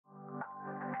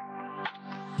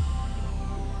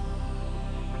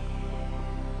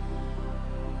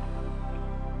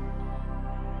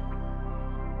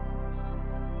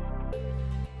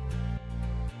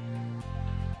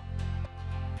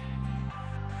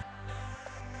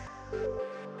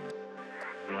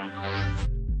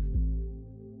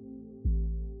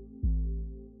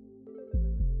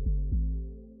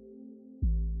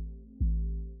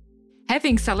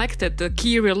Having selected the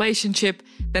key relationship,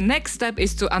 the next step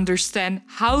is to understand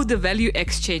how the value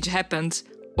exchange happens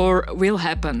or will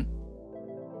happen.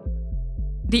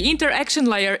 The interaction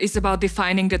layer is about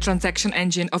defining the transaction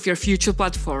engine of your future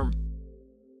platform.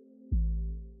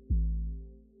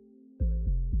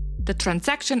 The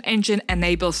transaction engine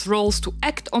enables roles to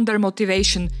act on their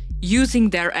motivation using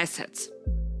their assets.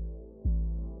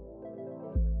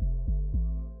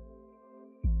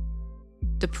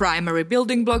 The primary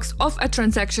building blocks of a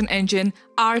transaction engine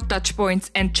are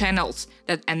touchpoints and channels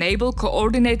that enable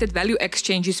coordinated value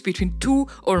exchanges between two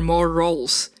or more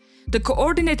roles. The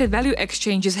coordinated value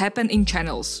exchanges happen in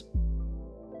channels.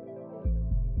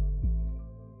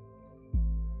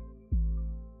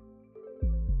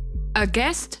 A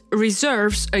guest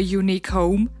reserves a unique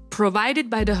home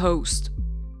provided by the host.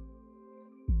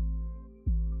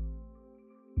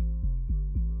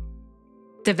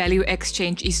 The value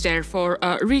exchange is therefore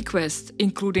a request,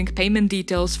 including payment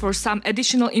details for some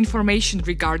additional information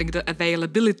regarding the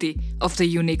availability of the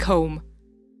unique home.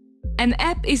 An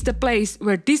app is the place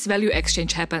where this value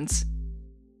exchange happens.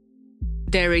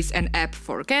 There is an app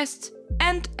for guests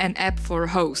and an app for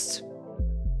hosts.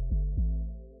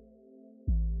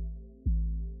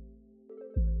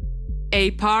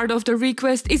 A part of the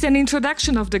request is an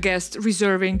introduction of the guest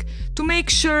reserving to make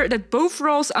sure that both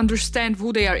roles understand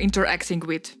who they are interacting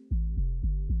with.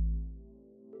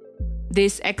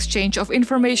 This exchange of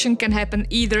information can happen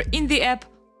either in the app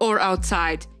or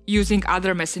outside, using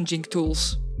other messaging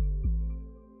tools.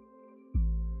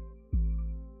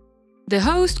 The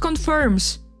host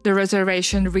confirms the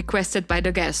reservation requested by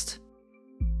the guest.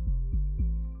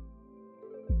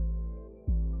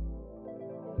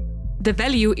 The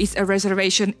value is a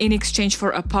reservation in exchange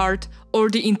for a part or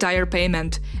the entire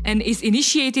payment and is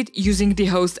initiated using the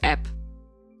host app.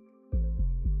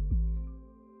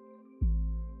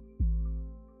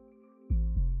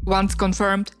 Once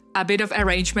confirmed, a bit of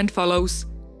arrangement follows.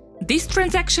 This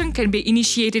transaction can be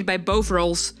initiated by both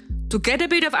roles to get a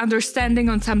bit of understanding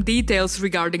on some details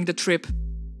regarding the trip.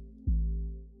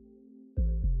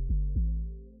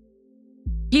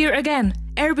 Here again,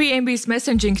 Airbnb's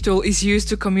messaging tool is used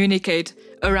to communicate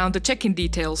around the check-in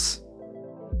details.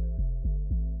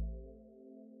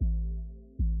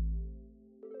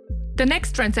 The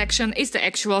next transaction is the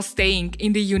actual staying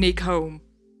in the unique home.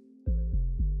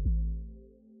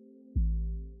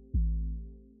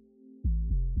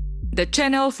 The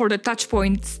channel for the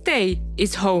touchpoint stay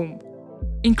is home,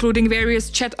 including various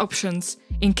chat options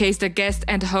in case the guest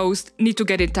and host need to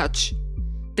get in touch.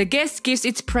 The guest gives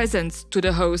its presence to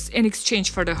the host in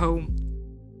exchange for the home.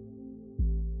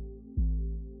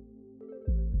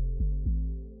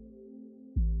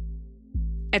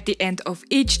 At the end of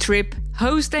each trip,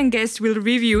 host and guest will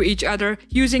review each other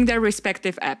using their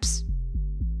respective apps.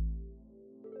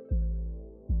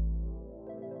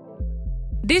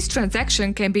 This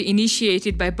transaction can be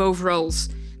initiated by both roles.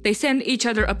 They send each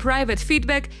other a private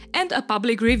feedback and a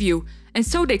public review, and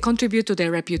so they contribute to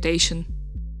their reputation.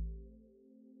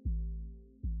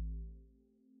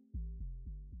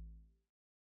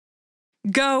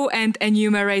 Go and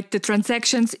enumerate the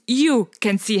transactions you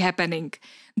can see happening.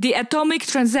 The atomic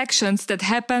transactions that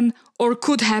happen or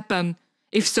could happen,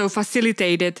 if so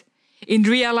facilitated, in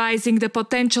realizing the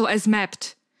potential as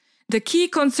mapped. The key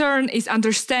concern is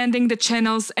understanding the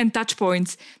channels and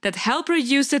touchpoints that help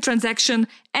reduce the transaction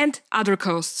and other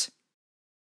costs.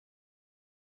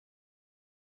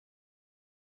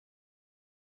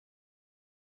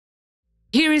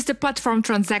 Here is the platform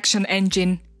transaction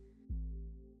engine.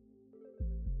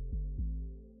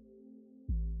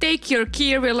 Take your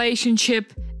key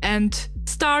relationship and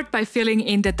start by filling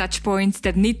in the touchpoints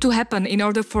that need to happen in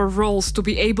order for roles to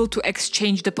be able to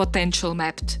exchange the potential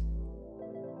mapped.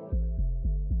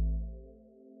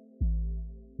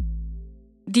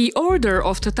 The order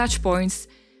of the touchpoints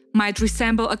might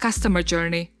resemble a customer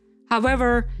journey.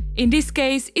 However, in this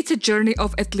case, it's a journey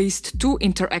of at least two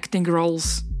interacting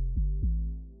roles.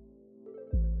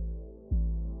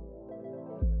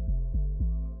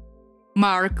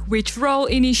 Mark which role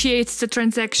initiates the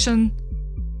transaction.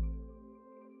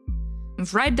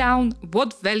 Write down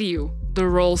what value the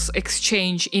roles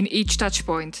exchange in each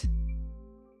touchpoint.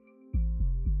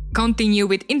 Continue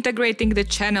with integrating the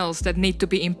channels that need to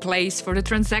be in place for the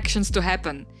transactions to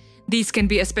happen. These can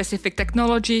be a specific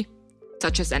technology,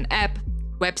 such as an app,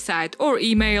 website or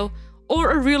email,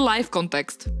 or a real-life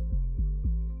context.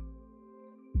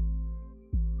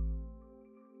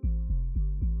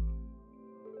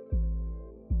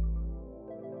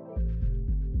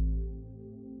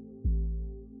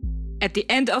 At the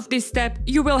end of this step,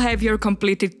 you will have your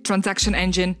completed transaction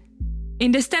engine.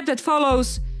 In the step that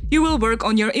follows, you will work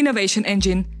on your innovation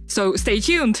engine, so stay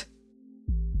tuned!